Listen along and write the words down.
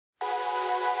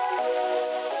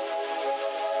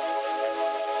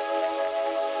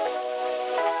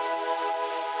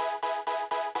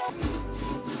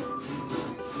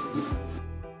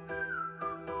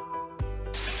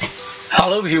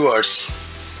Hello viewers,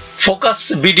 focus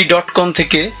bd.com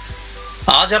থেকে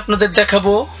আজ আপনাদের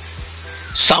দেখাবো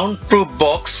সাউন্ডপ্রুফ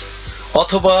বক্স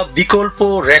অথবা বিকল্প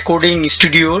রেকর্ডিং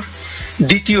স্টুডিওর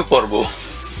দ্বিতীয় পর্ব।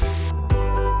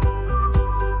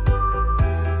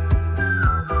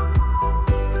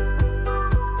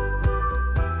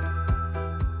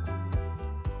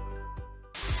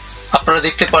 আপনারা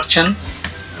দেখতে পাচ্ছেন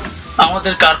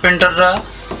আমাদের কার্পেন্টাররা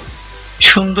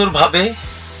সুন্দরভাবে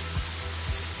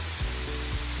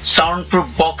সাউন্ডপ্রুফ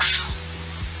বক্স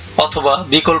অথবা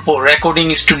বিকল্প রেকর্ডিং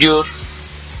স্টুডিওর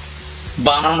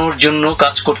বানানোর জন্য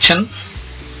কাজ করছেন।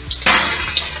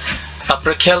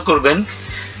 আপনারা খেয়াল করবেন,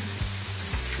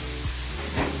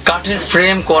 কাঠের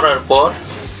ফ্রেম করার পর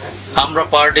আমরা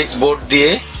পার্ট-2 বোর্ড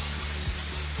দিয়ে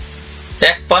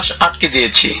এক পাশ আটকে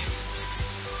দিয়েছি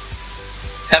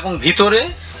এবং ভিতরে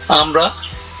আমরা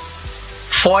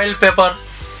ফয়েল পেপার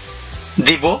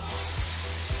দিব।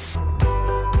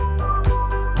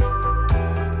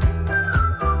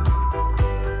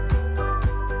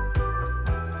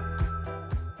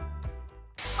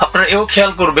 আপনারা এও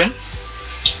খেয়াল করবেন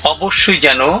অবশ্যই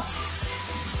যেন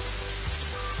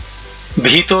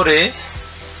ভিতরে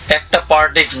একটা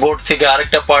পার্ট-2 বোর্ড থেকে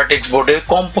আরেকটা পার্ট-2 বোর্ডের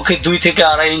কমপক্ষে 2 থেকে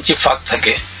 2.5 ইঞ্চি ফাঁক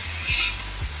থাকে।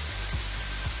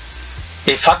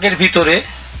 এই ফাঁকের ভিতরে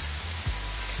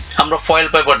আমরা ফয়েল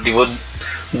পেপার দিব,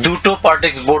 দুটো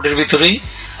পার্ট-2 বোর্ডের ভিতরেই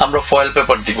আমরা ফয়েল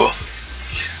পেপার দিব।